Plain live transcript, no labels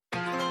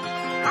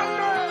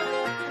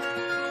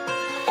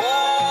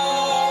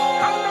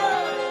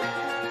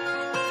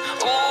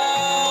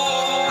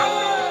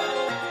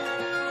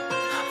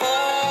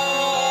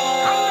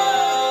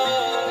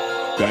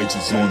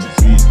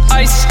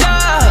I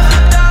style,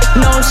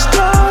 no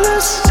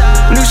stylist.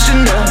 New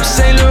Chanel,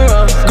 Saint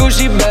Laurent,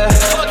 Gucci bag.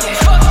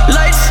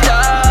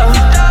 Lifestyle,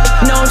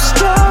 no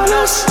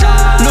stylist.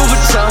 Louis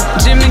Vuitton,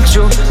 Jimmy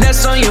Choo,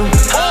 that's on you.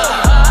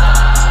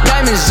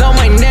 Diamonds on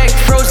my neck,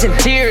 frozen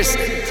tears.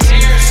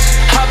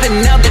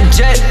 Hopping out the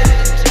jet,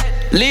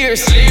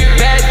 Lears.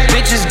 Bad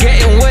bitches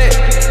getting wet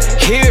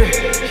here.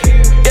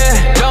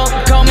 Yeah, don't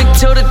call me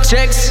till the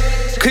checks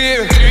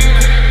clear.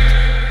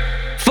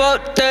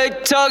 Fuck they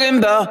talking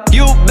about.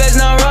 You best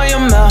not run your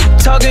mouth.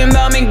 Talking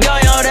about me,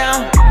 gun y'all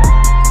down.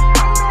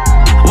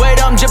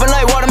 Wait, I'm dripping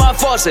like water, my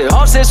faucet.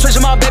 Offset,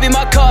 switching my baby,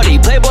 my Cardi.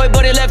 Playboy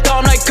buddy left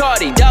on like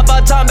Cardi. Die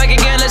by time, back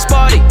again, let's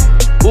party.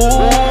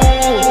 Ooh,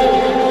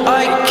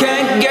 I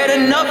can't get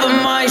enough of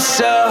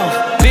myself.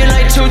 Been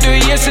like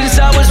 2-3 years since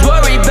I was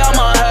worried about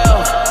my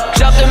health.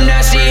 Drop them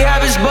nasty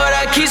habits, but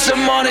I keep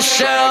some on the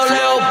shelf,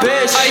 little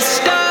bitch. I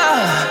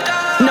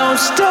style, no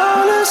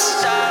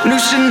stylist. New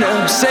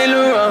Chanel, Saint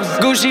Laurent,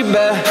 Gucci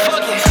bag.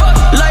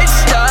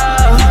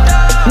 Lifestyle,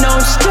 no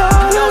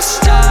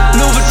stylist.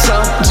 Louis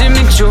Vuitton,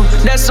 Jimmy Choo,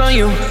 that's on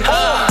you.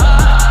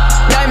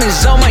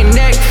 Diamonds on my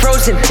neck,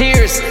 frozen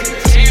tears.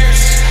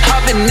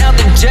 Hopping out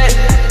the jet,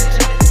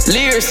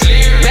 Lears.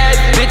 Bad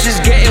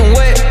bitches getting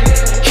wet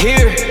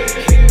here.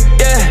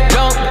 Yeah,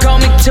 don't call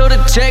me till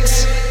the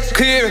checks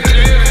clear.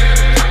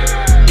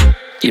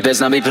 You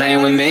best not be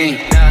playing with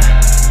me.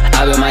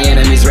 I got my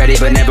enemies ready,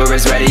 but never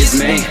as ready as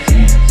me.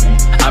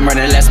 I'm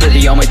running less, but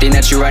the only thing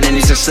that you running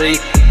is to sleep.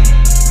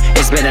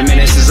 It's been a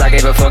minute since I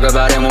gave a fuck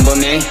about anyone but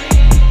me.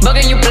 But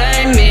can you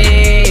blame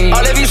me?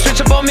 All of you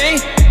switch up on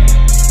me.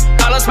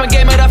 I lost my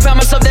game, but I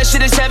found myself, that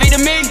shit is heavy to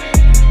me.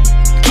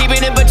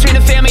 Keeping it between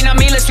the family, not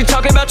me, unless we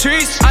talking about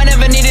trees. I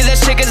never needed that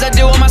shit, cause I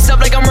do it myself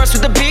like I'm Russ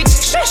with the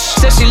beats.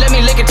 Said she let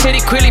me lick a titty,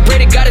 quickly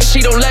braided, got it,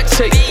 she don't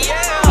lactate.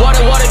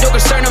 Water, don't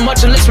concern her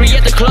much unless we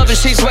at the club and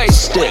she's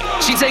wasted.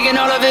 She taking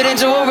all of it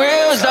into her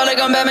reels. Not like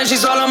I'm Batman,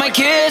 she's all on my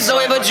kids. So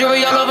wave a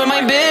jewelry all over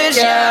my bitch,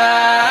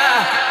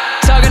 yeah.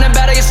 Talking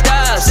about your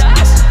styles,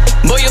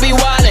 boy, you be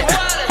wildin'.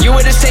 You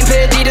wear the same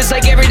pair of Adidas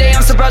like every day,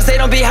 I'm surprised they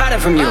don't be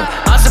hiding from you.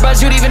 I'm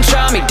surprised you'd even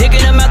try me,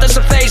 digging them out, that's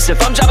a face. If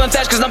I'm dropping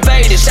fast cause I'm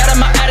faded. Shout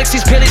out my addicts,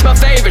 these pillies my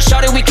favorite.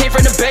 Shawty, we came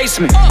from the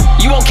basement.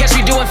 You won't catch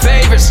me doing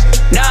favors.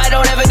 Nah, I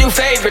don't ever do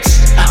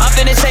favorites. I'm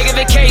finna take a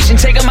vacation,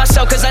 taking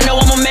myself cause I know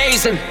I'm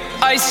amazing.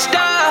 I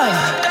style,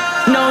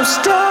 no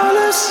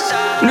stylist.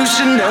 New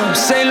Chanel,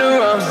 Saint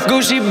Laurent,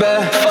 Gucci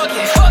bag.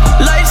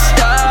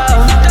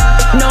 Lifestyle,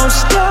 no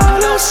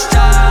stylist.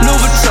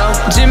 Louis Vuitton,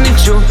 Jimmy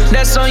Choo,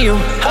 that's on you.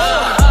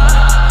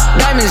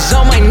 Diamonds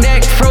on my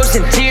neck,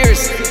 frozen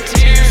tears.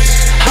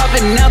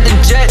 Hopping out the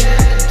jet,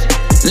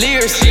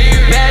 Lears.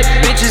 Bad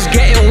bitches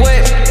getting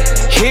wet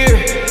here.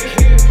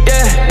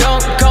 Yeah,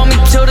 don't call me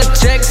till the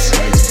checks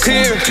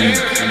clear.